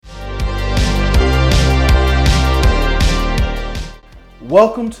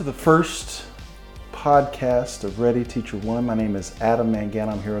Welcome to the first podcast of Ready Teacher One. My name is Adam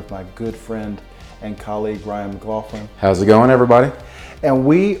Mangano. I'm here with my good friend and colleague, Ryan McLaughlin. How's it going, everybody? And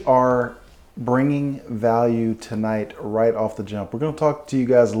we are bringing value tonight right off the jump. We're going to talk to you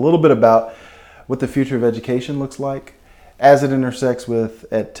guys a little bit about what the future of education looks like as it intersects with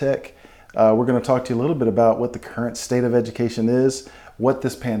EdTech. We're going to talk to you a little bit about what the current state of education is, what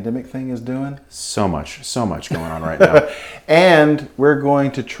this pandemic thing is doing. So much going on right now. And we're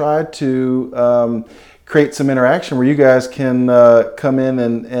going to try to create some interaction where you guys can come in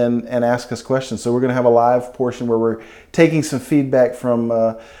and ask us questions. So we're going to have a live portion where we're taking some feedback from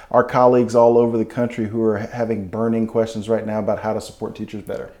our colleagues all over the country who are having burning questions right now about how to support teachers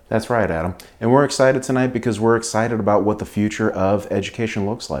better. That's right, Adam. And we're excited tonight because we're excited about what the future of education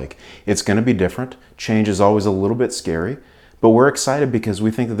looks like. It's going to be different. Change is always a little bit scary. But we're excited because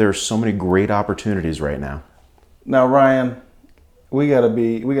we think that there are so many great opportunities right now. Now, Ryan, we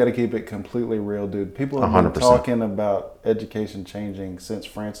gotta keep it completely real, dude. People have 100%. Been talking about education changing since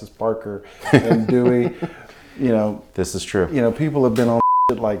Francis Parker and Dewey. This is true. People have been on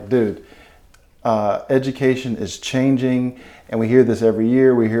like, dude, education is changing, and we hear this every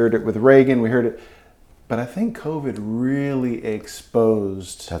year. We heard it with Reagan. We heard it, but I think COVID really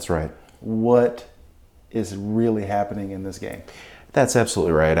exposed. That's right. What is really happening in this game. That's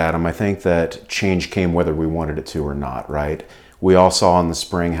absolutely right, Adam. I think that change came whether we wanted it to or not, right? We all saw in the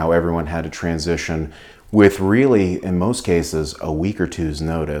spring how everyone had to transition with really, in most cases, a week or two's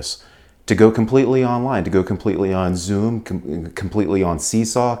notice to go completely online, to go completely on Zoom, completely on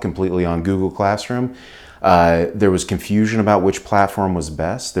Seesaw, completely on Google Classroom. There was confusion about which platform was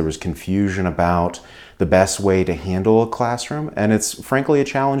best. There was confusion about the best way to handle a classroom. And it's frankly a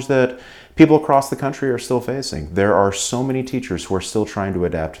challenge that people across the country are still facing. There are so many teachers who are still trying to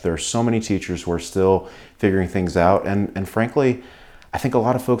adapt. There are so many teachers who are still figuring things out. And frankly, I think a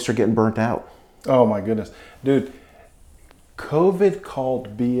lot of folks are getting burnt out. Oh my goodness. Dude, COVID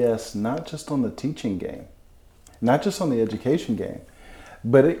called BS not just on the teaching game, not just on the education game,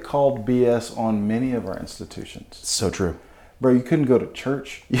 but it called BS on many of our institutions. So true. Bro, you couldn't go to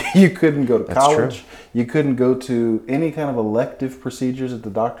church. You couldn't go to college. That's true. You couldn't go to any kind of elective procedures at the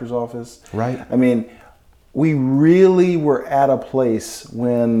doctor's office. Right. I mean, we really were at a place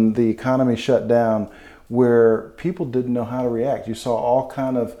when the economy shut down where people didn't know how to react. You saw all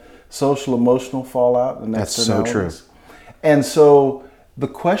kind of social, emotional fallout. And that's so true. And so the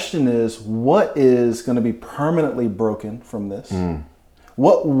question is, what is going to be permanently broken from this?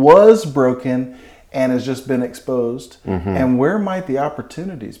 What was broken and has just been exposed, and where might the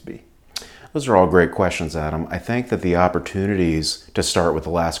opportunities be? Those are all great questions, Adam. I think that the opportunities, to start with the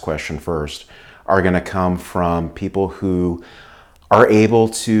last question first, are going to come from people who are able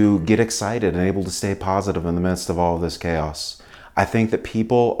to get excited and able to stay positive in the midst of all of this chaos. I think that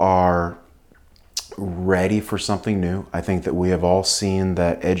people are ready for something new. I think that we have all seen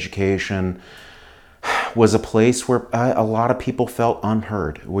that education was a place where a lot of people felt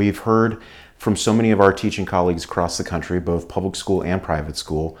unheard. We've heard from so many of our teaching colleagues across the country, both public school and private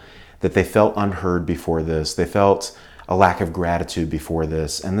school, that they felt unheard before this. They felt a lack of gratitude before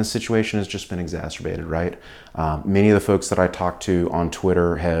this. And this situation has just been exacerbated, right? Many of the folks that I talked to on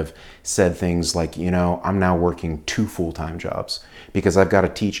Twitter have said things like, I'm now working 2 full-time jobs because I've got to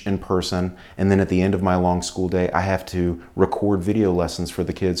teach in person. And then at the end of my long school day, I have to record video lessons for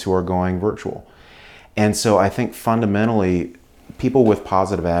the kids who are going virtual. And so I think fundamentally, people with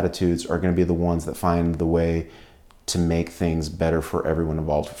positive attitudes are going to be the ones that find the way to make things better for everyone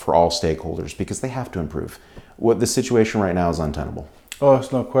involved, for all stakeholders, because they have to improve. What the situation right now is untenable. Oh,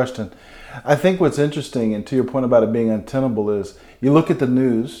 it's no question. I think what's interesting, and to your point about it being untenable, is you look at the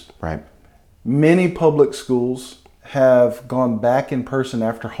news. Right. Many public schools have gone back in person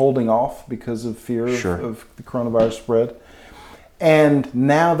after holding off because of fear of the coronavirus spread. And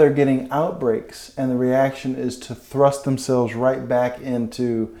now they're getting outbreaks, and the reaction is to thrust themselves right back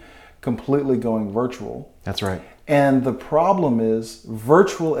into completely going virtual. That's right. And the problem is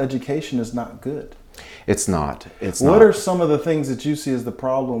virtual education is not good. It's not. What are some of the things that you see as the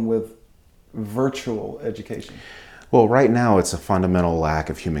problem with virtual education? Well, right now it's a fundamental lack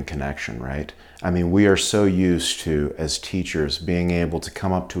of human connection, right? I mean, we are so used to, as teachers, being able to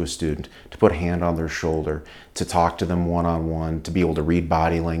come up to a student, to put a hand on their shoulder, to talk to them one-on-one, to be able to read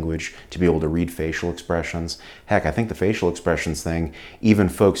body language, to be able to read facial expressions. Heck, I think the facial expressions thing, even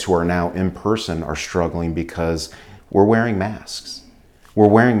folks who are now in person are struggling because we're wearing masks. We're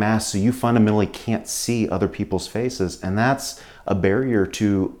wearing masks so you fundamentally can't see other people's faces, and that's a barrier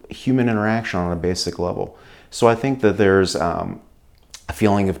to human interaction on a basic level. So I think that there's a a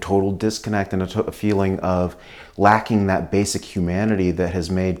feeling of total disconnect and a feeling of lacking that basic humanity that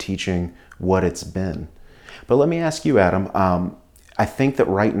has made teaching what it's been. But let me ask you, Adam, I think that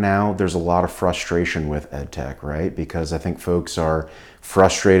right now there's a lot of frustration with EdTech, right? Because I think folks are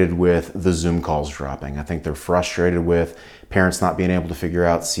frustrated with the Zoom calls dropping. I think they're frustrated with parents not being able to figure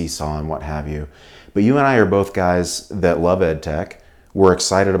out Seesaw and what have you. But you and I are both guys that love EdTech. We're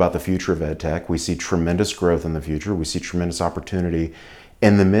excited about the future of EdTech. We see tremendous growth in the future. We see tremendous opportunity.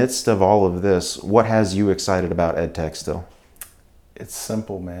 In the midst of all of this, what has you excited about EdTech still? It's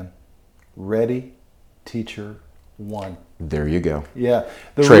simple, man. Ready, teacher, one. There you go. Yeah.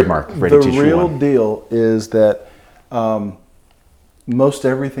 Trademark. Ready, the teacher, real one. deal is that most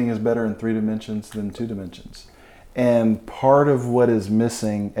everything is better in 3 dimensions than 2 dimensions. And part of what is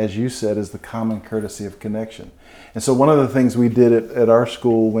missing, as you said, is the common courtesy of connection. And so one of the things we did at our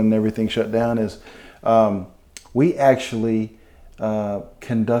school when everything shut down is we actually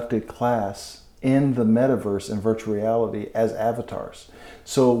conducted class in the metaverse and virtual reality as avatars.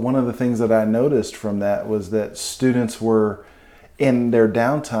 So one of the things that I noticed from that was that students were in their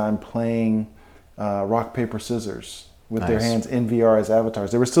downtime playing rock, paper, scissors with their hands in VR as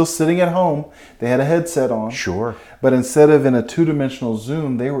avatars. They were still sitting at home. They had a headset on. Sure. But instead of in a 2-dimensional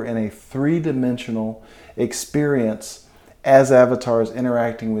Zoom, they were in a 3-dimensional experience as avatars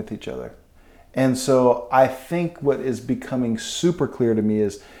interacting with each other. And so I think what is becoming super clear to me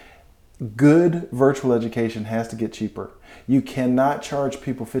is good virtual education has to get cheaper. You cannot charge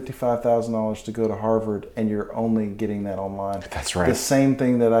people $55,000 to go to Harvard and you're only getting that online. That's right. The same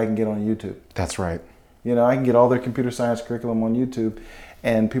thing that I can get on YouTube. That's right. You know, I can get all their computer science curriculum on YouTube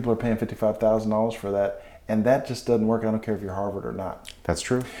and people are paying $55,000 for that. And that just doesn't work. I don't care if you're Harvard or not. That's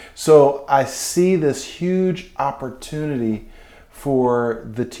true. So I see this huge opportunity for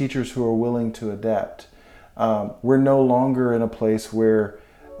the teachers who are willing to adapt. We're no longer in a place where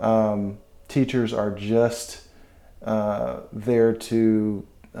teachers are just there to,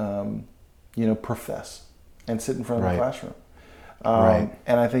 profess and sit in front of the classroom.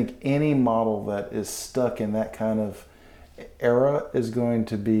 And I think any model that is stuck in that kind of era is going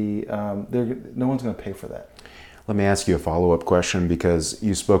to be, no one's going to pay for that. Let me ask you a follow-up question, because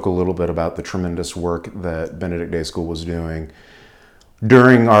you spoke a little bit about the tremendous work that Benedict Day School was doing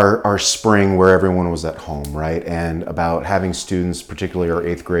during our spring where everyone was at home, right? And about having students, particularly our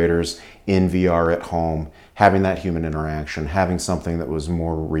 8th graders, in VR at home, having that human interaction, having something that was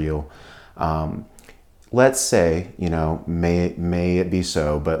more real. Let's say, may it be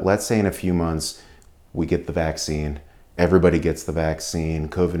so, but let's say in a few months we get the vaccine. Everybody gets the vaccine.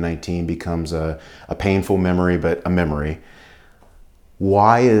 COVID-19 becomes a painful memory, but a memory.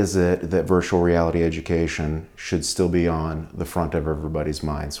 Why is it that virtual reality education should still be on the front of everybody's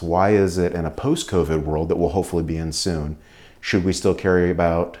minds? Why is it in a post-COVID world that we'll hopefully be in soon, should we still carry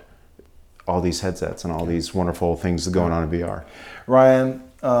about all these headsets and all these wonderful things going on in VR? Ryan,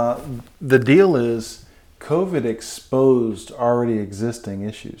 the deal is COVID exposed already existing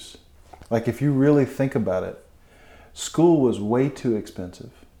issues. Like if you really think about it, school was way too expensive,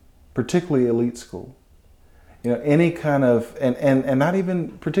 particularly elite school. Any kind of, and not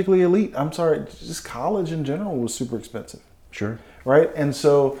even particularly elite, I'm sorry, just college in general was super expensive. Sure. Right? And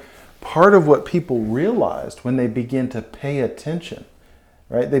so part of what people realized when they began to pay attention,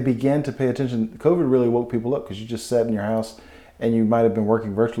 right? They began to pay attention. COVID really woke people up because you just sat in your house and you might have been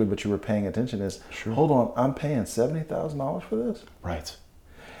working virtually, but you were paying attention is, hold on, I'm paying $70,000 for this? Right.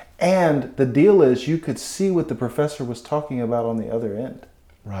 And the deal is you could see what the professor was talking about on the other end.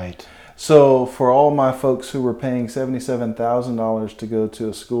 Right. So for all my folks who were paying $77,000 to go to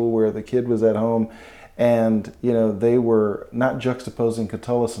a school where the kid was at home and, they were not juxtaposing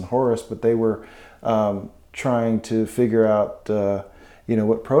Catullus and Horace, but they were trying to figure out,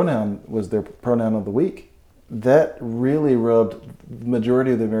 what pronoun was their pronoun of the week. That really rubbed the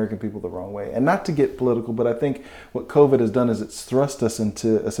majority of the American people the wrong way. And not to get political, but I think what COVID has done is it's thrust us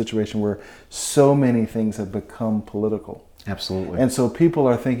into a situation where so many things have become political. Absolutely. And so people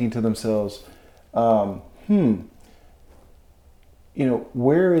are thinking to themselves, where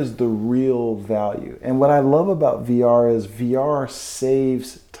is the real value? And what I love about VR is VR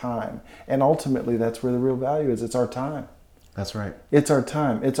saves time. And ultimately, that's where the real value is. It's our time. That's right. It's our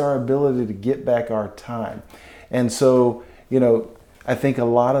time. It's our ability to get back our time. And so, I think a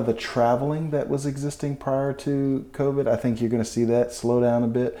lot of the traveling that was existing prior to COVID, I think you're going to see that slow down a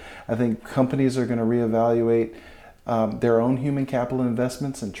bit. I think companies are going to reevaluate their own human capital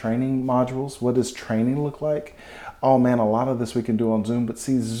investments and training modules. What does training look like? Oh man, a lot of this we can do on Zoom, but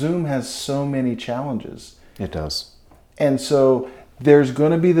see, Zoom has so many challenges. It does. And so there's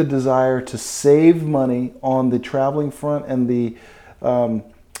going to be the desire to save money on the traveling front and the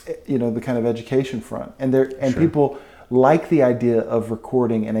the kind of education front. And Sure. people like the idea of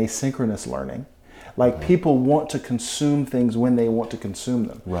recording and asynchronous learning. Like people want to consume things when they want to consume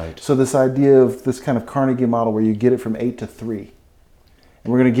them. Right. So this idea of this kind of Carnegie model where you get it from 8 to 3,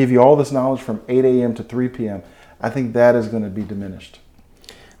 and we're going to give you all this knowledge from 8 a.m. to 3 p.m., I think that is going to be diminished.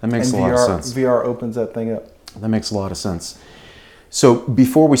 That makes a lot of sense. VR opens that thing up. That makes a lot of sense. So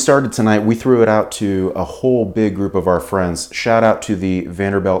before we started tonight, we threw it out to a whole big group of our friends. Shout out to the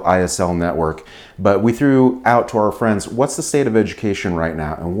Vanderbilt ISL network. But we threw out to our friends, what's the state of education right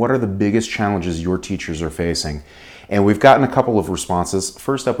now? And what are the biggest challenges your teachers are facing? And we've gotten a couple of responses.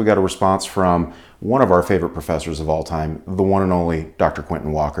 First up, we got a response from one of our favorite professors of all time, the one and only Dr.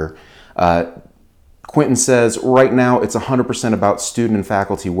 Quentin Walker. Quentin says, right now it's 100% about student and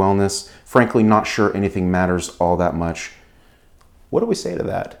faculty wellness. Frankly, not sure anything matters all that much. What do we say to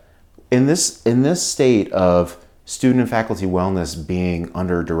that? In this state of student and faculty wellness being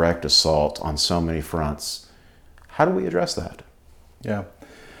under direct assault on so many fronts, how do we address that? Yeah.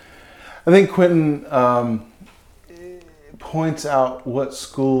 I think Quentin points out what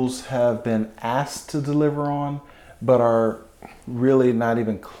schools have been asked to deliver on, but are really not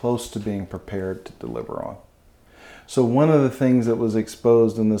even close to being prepared to deliver on. So one of the things that was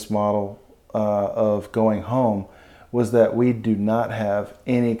exposed in this model of going home was that we do not have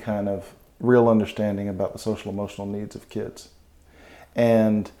any kind of real understanding about the social emotional needs of kids.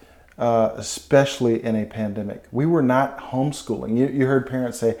 And especially in a pandemic. We were not homeschooling. You heard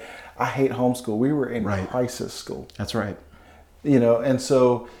parents say, I hate homeschool. We were in crisis school. That's right. And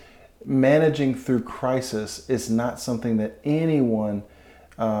so managing through crisis is not something that anyone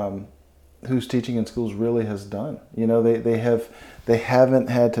who's teaching in schools really has done. They haven't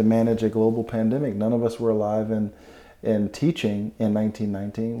had to manage a global pandemic. None of us were alive in teaching in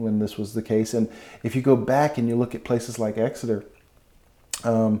 1919 when this was the case. And if you go back and you look at places like Exeter,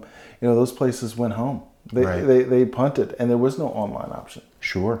 those places went home. They punted, and there was no online option.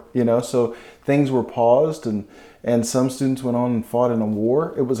 Sure. So things were paused, and some students went on and fought in a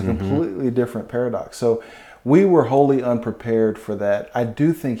war. It was a completely different paradox. So we were wholly unprepared for that. I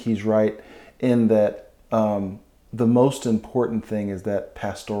do think he's right in that the most important thing is that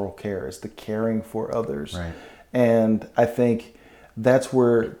pastoral care, is the caring for others. Right. And I think that's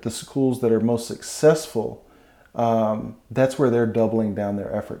where the schools that are most successful, that's where they're doubling down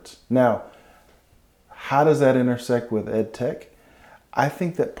their efforts. Now, how does that intersect with ed tech? I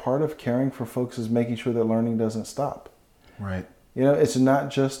think that part of caring for folks is making sure that learning doesn't stop. Right. It's not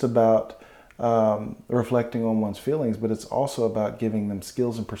just about reflecting on one's feelings, but it's also about giving them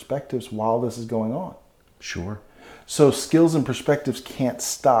skills and perspectives while this is going on. Sure. So skills and perspectives can't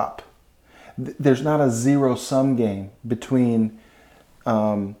stop. There's not a zero-sum game between,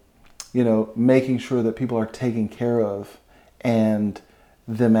 making sure that people are taken care of and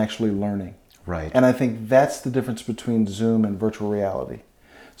them actually learning. Right. And I think that's the difference between Zoom and virtual reality.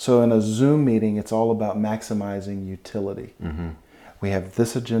 So in a Zoom meeting, it's all about maximizing utility. Mm-hmm. We have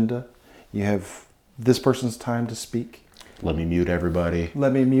this agenda. You have this person's time to speak. Let me mute everybody.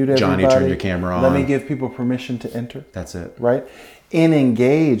 Johnny, turn your camera on. Let me give people permission to enter. That's it. Right? In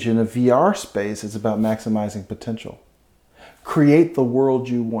Engage, in a VR space, it's about maximizing potential. Create the world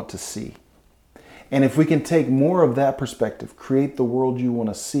you want to see. And if we can take more of that perspective, create the world you want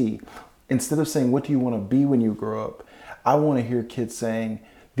to see, instead of saying, what do you want to be when you grow up? I want to hear kids saying,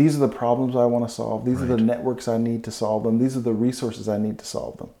 these are the problems I want to solve. These are the networks I need to solve them. These are the resources I need to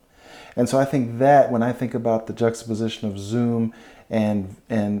solve them. And so I think that when I think about the juxtaposition of Zoom and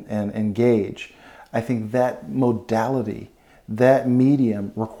Engage, I think that modality, that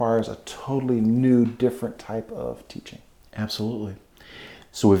medium requires a totally new, different type of teaching. Absolutely.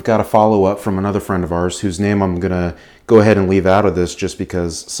 So we've got a follow-up from another friend of ours whose name I'm going to go ahead and leave out of this just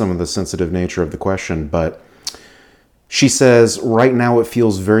because some of the sensitive nature of the question. But she says, right now it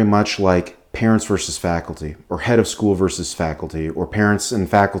feels very much like parents versus faculty, or head of school versus faculty, or parents and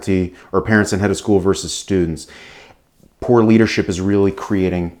faculty, or parents and head of school versus students. Poor leadership is really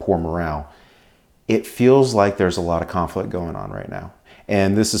creating poor morale. It feels like there's a lot of conflict going on right now.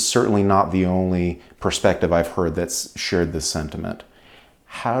 And this is certainly not the only perspective I've heard that's shared this sentiment.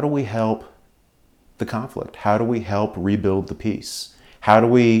 How do we help the conflict? How do we help rebuild the peace? How do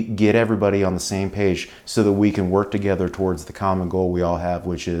we get everybody on the same page so that we can work together towards the common goal we all have,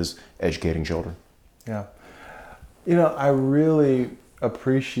 which is educating children? Yeah. I really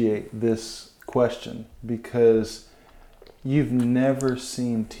appreciate this question because you've never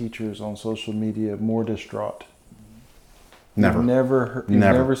seen teachers on social media more distraught. Never. You've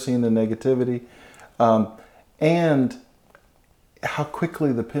never seen the negativity. And how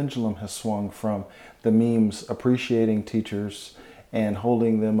quickly the pendulum has swung from the memes appreciating teachers and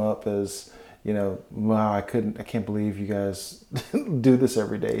holding them up as, wow, I can't believe you guys do this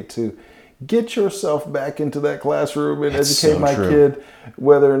every day, to get yourself back into that classroom and educate my kid,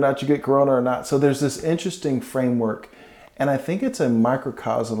 whether or not you get corona or not. So there's this interesting framework, and I think it's a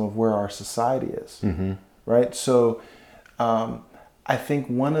microcosm of where our society is, right? So I think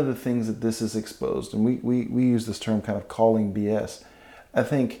one of the things that this is exposed, and we use this term kind of calling BS, I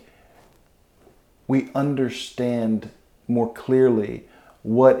think we understand more clearly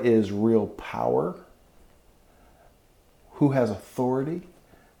what is real power, who has authority,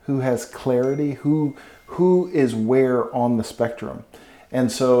 who has clarity, who is where on the spectrum.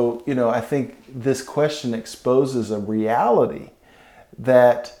 And so, I think this question exposes a reality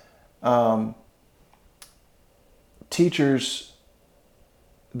that teachers,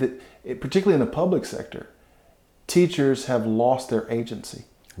 particularly in the public sector, teachers have lost their agency.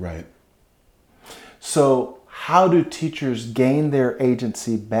 Right. So how do teachers gain their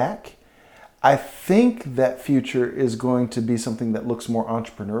agency back? I think that future is going to be something that looks more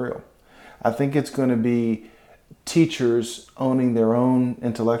entrepreneurial. I think it's going to be teachers owning their own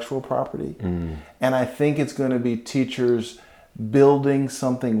intellectual property. And I think it's going to be teachers building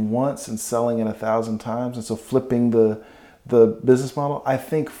something once and selling it 1,000 times. And so flipping the business model. I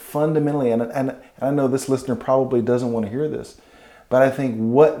think fundamentally, and I know this listener probably doesn't want to hear this, but I think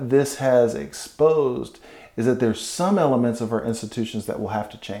what this has exposed is that there's some elements of our institutions that will have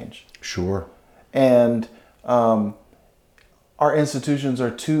to change. Sure. And our institutions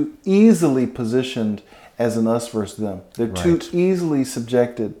are too easily positioned as an us versus them. They're too easily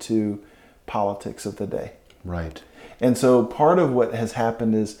subjected to politics of the day. Right. And so part of what has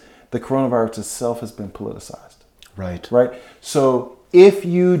happened is the coronavirus itself has been politicized. Right. Right. So if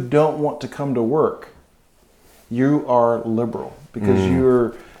you don't want to come to work, you are liberal because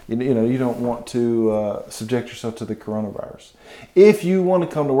you don't want to subject yourself to the coronavirus. If you want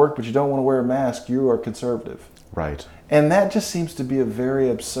to come to work but you don't want to wear a mask, you are conservative. Right. And that just seems to be a very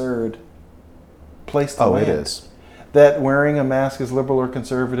absurd place to land. It is. That wearing a mask is liberal or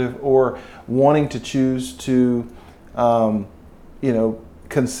conservative, or wanting to choose to,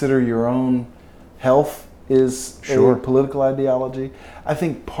 consider your own health is a political ideology. I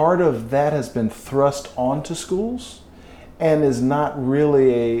think part of that has been thrust onto schools and is not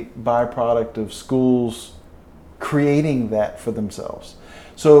really a byproduct of schools creating that for themselves.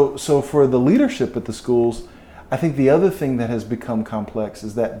 So for the leadership at the schools, I think the other thing that has become complex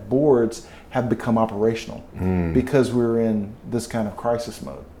is that boards have become operational because we're in this kind of crisis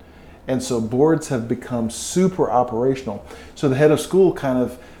mode. And so boards have become super operational. So the head of school kind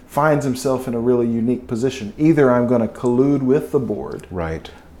of finds himself in a really unique position. Either I'm going to collude with the board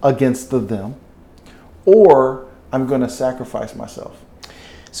against them, or I'm going to sacrifice myself.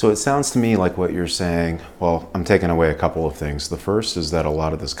 So it sounds to me like what you're saying, well, I'm taking away a couple of things. The first is that a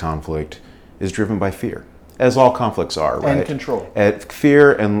lot of this conflict is driven by fear, as all conflicts are, right? And control.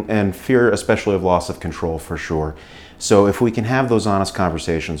 Fear and fear, especially of loss of control, for sure. So if we can have those honest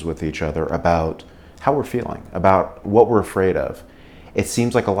conversations with each other about how we're feeling, about what we're afraid of, it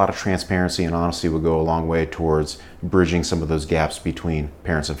seems like a lot of transparency and honesty would go a long way towards bridging some of those gaps between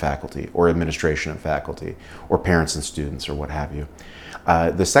parents and faculty, or administration and faculty, or parents and students, or what have you.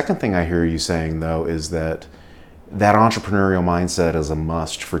 The second thing I hear you saying, though, is that entrepreneurial mindset is a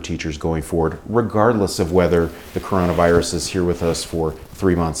must for teachers going forward, regardless of whether the coronavirus is here with us for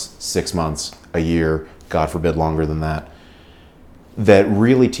 3 months, 6 months, a year, God forbid longer than that. That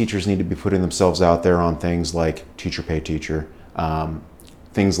really teachers need to be putting themselves out there on things like Teacher Pay Teacher,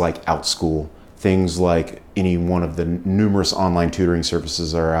 things like OutSchool, things like any one of the numerous online tutoring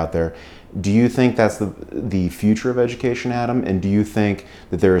services that are out there. Do you think that's the future of education, Adam? And do you think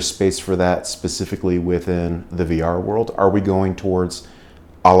that there is space for that specifically within the VR world? Are we going towards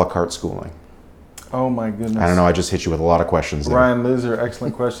a la carte schooling? Oh my goodness! I don't know. I just hit you with a lot of questions there. Ryan, those are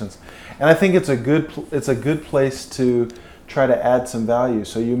excellent questions, and I think it's a good place to try to add some value.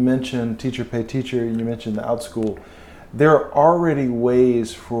 So you mentioned Teacher Pay Teacher, and you mentioned the OutSchool. There are already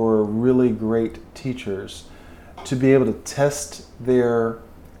ways for really great teachers to be able to test their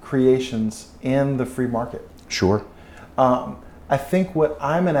creations in the free market. Sure. I think what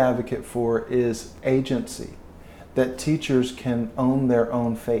I'm an advocate for is agency, that teachers can own their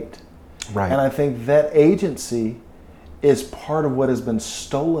own fate. Right. And I think that agency is part of what has been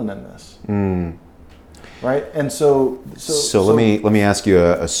stolen in this. Right? And so let me ask you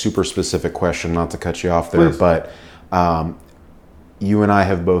a super specific question, not to cut you off there, please. But you and I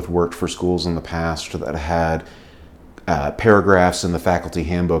have both worked for schools in the past that had paragraphs in the faculty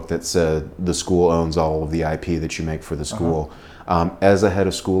handbook that said the school owns all of the IP that you make for the school. As a head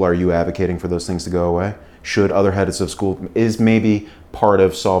of school, are you advocating for those things to go away? should other heads of school, is maybe part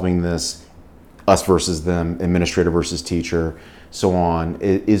of solving this us versus them, administrator versus teacher, so on,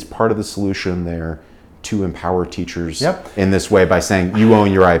 is part of the solution there to empower teachers in this way by saying you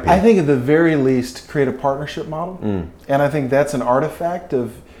own your IP? I think at the very least create a partnership model. And I think that's an artifact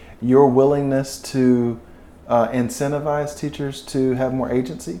of your willingness to incentivize teachers to have more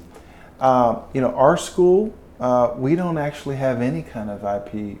agency. Our school, we don't actually have any kind of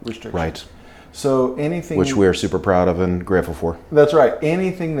IP restriction. Right. So anything, which we're super proud of and grateful for. That's right.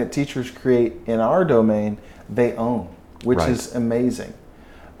 Anything that teachers create in our domain, they own, which is amazing.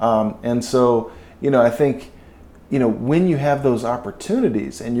 And so, I think, when you have those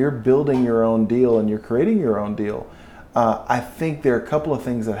opportunities and you're building your own deal and you're creating your own deal, I think there are a couple of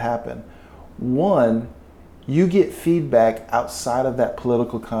things that happen. One, you get feedback outside of that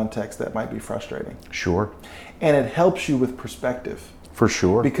political context that might be frustrating. Sure. And it helps you with perspective. For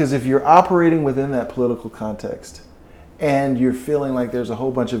sure. Because if you're operating within that political context and you're feeling like there's a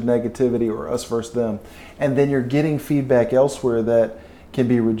whole bunch of negativity or us versus them, and then you're getting feedback elsewhere that can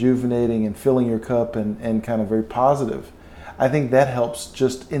be rejuvenating and filling your cup and kind of very positive, I think that helps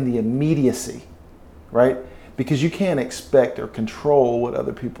just in the immediacy, right? Because you can't expect or control what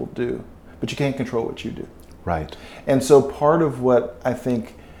other people do, but you can't control what you do. Right. And so part of what I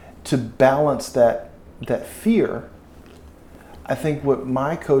think to balance that fear, I think what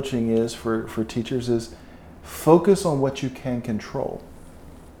my coaching is for teachers is focus on what you can control.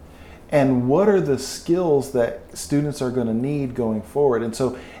 And what are the skills that students are going to need going forward? And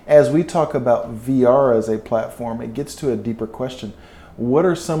so as we talk about VR as a platform, it gets to a deeper question. What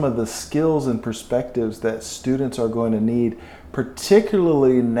are some of the skills and perspectives that students are going to need,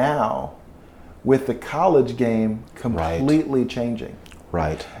 particularly now with the college game completely changing?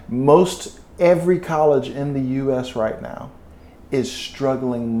 Right. Most every college in the U.S. right now is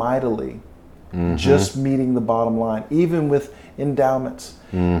struggling mightily, just meeting the bottom line, even with endowments.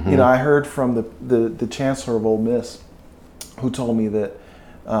 I heard from the chancellor of Ole Miss, who told me that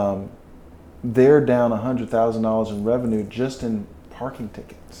they're down $100,000 in revenue just in parking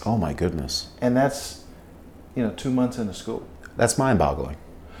tickets. Oh my goodness. And that's 2 months into school. That's mind-boggling.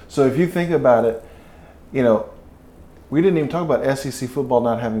 So if you think about it, we didn't even talk about SEC football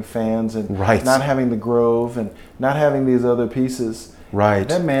not having fans and not having the Grove and not having these other pieces. Right.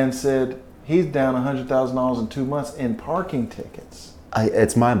 That man said he's down $100,000 in 2 months in parking tickets.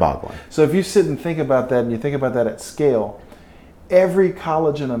 It's mind-boggling. So if you sit and think about that and you think about that at scale, every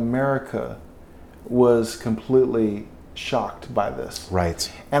college in America was completely shocked by this.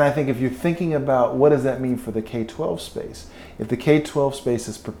 Right. And I think if you're thinking about what does that mean for the K-12 space, if the K-12 space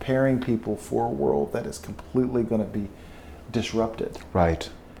is preparing people for a world that is completely going to be disrupted, right,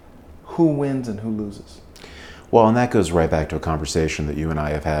 who wins and who loses? Well, and that goes right back to a conversation that you and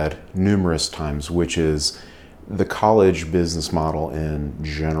I have had numerous times, which is the college business model in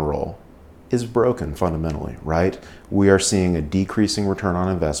general is broken fundamentally, right? We are seeing a decreasing return on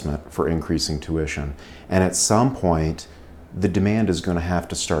investment for increasing tuition. And at some point, the demand is going to have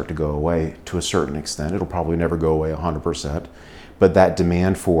to start to go away to a certain extent. It'll probably never go away 100%. But that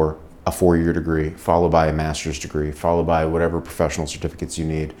demand for a 4-year degree, followed by a master's degree, followed by whatever professional certificates you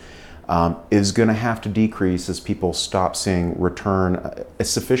need, is going to have to decrease as people stop seeing return, a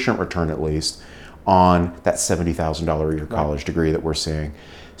sufficient return at least, on that $70,000 a year college degree that we're seeing.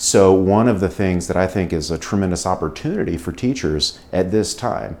 So one of the things that I think is a tremendous opportunity for teachers at this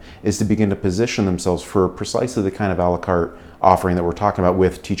time is to begin to position themselves for precisely the kind of a la carte offering that we're talking about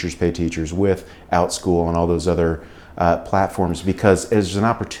with Teachers Pay Teachers, with OutSchool and all those other platforms, because there's an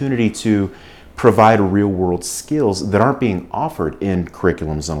opportunity to provide real world skills that aren't being offered in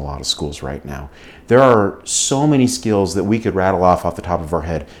curriculums in a lot of schools right now. There are so many skills that we could rattle off the top of our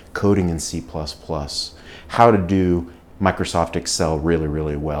head: coding in C++, how to do Microsoft Excel really,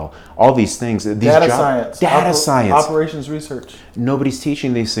 really well. All these things. Data science. Operations research. Nobody's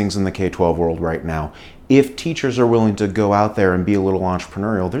teaching these things in the K-12 world right now. If teachers are willing to go out there and be a little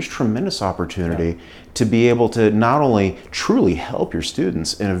entrepreneurial, there's tremendous opportunity to be able to not only truly help your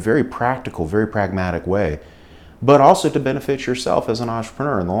students in a very practical, very pragmatic way, but also to benefit yourself as an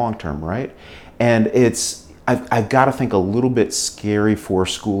entrepreneur in the long term, right? And I've got to think a little bit scary for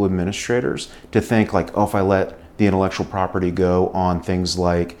school administrators to think like, oh, if I let the intellectual property go on things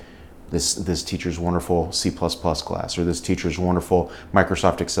like this teacher's wonderful C++ class or this teacher's wonderful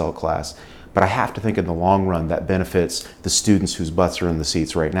Microsoft Excel class. But I have to think in the long run that benefits the students whose butts are in the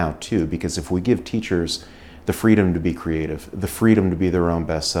seats right now too, because if we give teachers the freedom to be creative, the freedom to be their own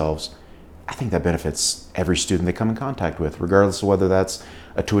best selves, I think that benefits every student they come in contact with, regardless of whether that's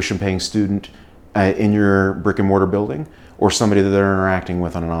a tuition paying student in your brick and mortar building or somebody that they're interacting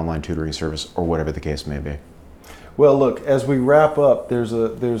with on an online tutoring service, or whatever the case may be. Well, look, as we wrap up, there's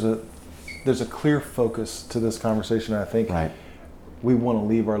a clear focus to this conversation I think Right. we want to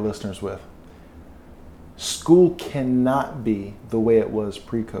leave our listeners with. School cannot be the way it was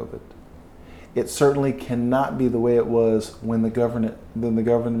pre-COVID. It certainly cannot be the way it was when the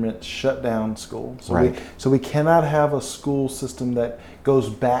government shut down school. So, Right. we cannot have a school system that goes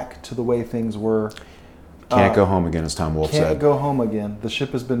back to the way things were. Can't go home again, as Tom Wolfe Can't said. go home again. The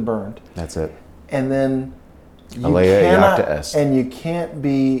ship has been burned. That's it. And then you Alea cannot, iacta est. and you can't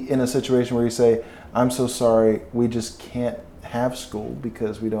be in a situation where you say, "I'm so sorry, we just can't have school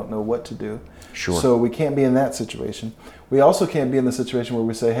because we don't know what to do." Sure. So we can't be in that situation. We also can't be in the situation where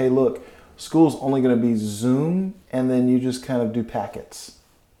we say, "Hey, look, school's only going to be Zoom, and then you just kind of do packets."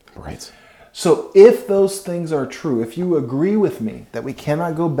 Right. So if those things are true, if you agree with me that we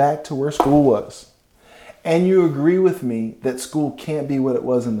cannot go back to where school was, and you agree with me that school can't be what it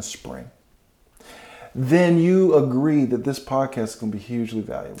was in the spring, then you agree that this podcast is going to be hugely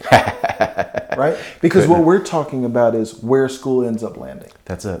valuable. Right? Because what we're talking about is where school ends up landing.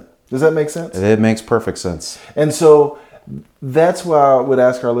 That's it. Does that make sense? It makes perfect sense. And so that's why I would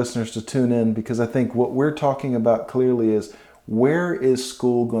ask our listeners to tune in, because I think what we're talking about clearly is, where is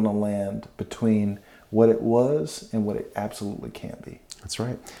school going to land between what it was and what it absolutely can't be? That's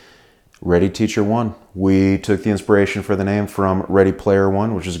right. Ready Teacher One. We took the inspiration for the name from Ready Player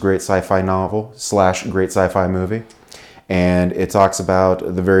One, which is a great sci-fi novel / great sci-fi movie. And it talks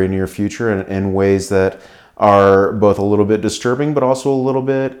about the very near future in ways that are both a little bit disturbing, but also a little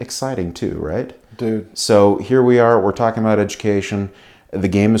bit exciting too, right? Dude. So here we are, we're talking about education. The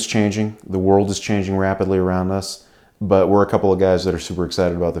game is changing. The world is changing rapidly around us. But we're a couple of guys that are super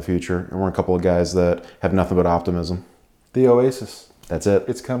excited about the future. And we're a couple of guys that have nothing but optimism. The Oasis. That's it.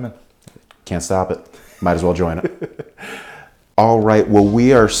 It's coming. Can't stop it. Might as well join it. All right. Well,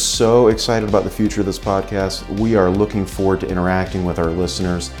 we are so excited about the future of this podcast. We are looking forward to interacting with our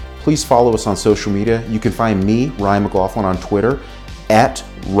listeners. Please follow us on social media. You can find me, Ryan McLaughlin, on Twitter at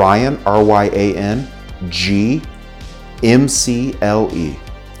Ryan, RyanGMCLE.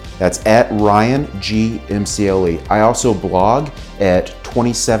 That's at RyanGMCLE. I also blog at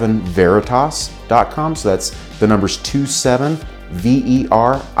 27veritas.com. So that's the numbers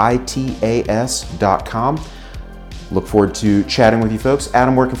 27veritas.com. Look forward to chatting with you folks.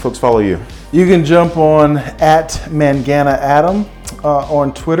 Adam, where can folks follow you? You can jump on at Mangana Adam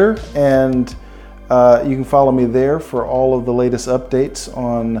on Twitter, and you can follow me there for all of the latest updates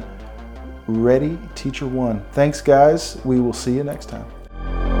on Ready Teacher One. Thanks, guys. We will see you next time.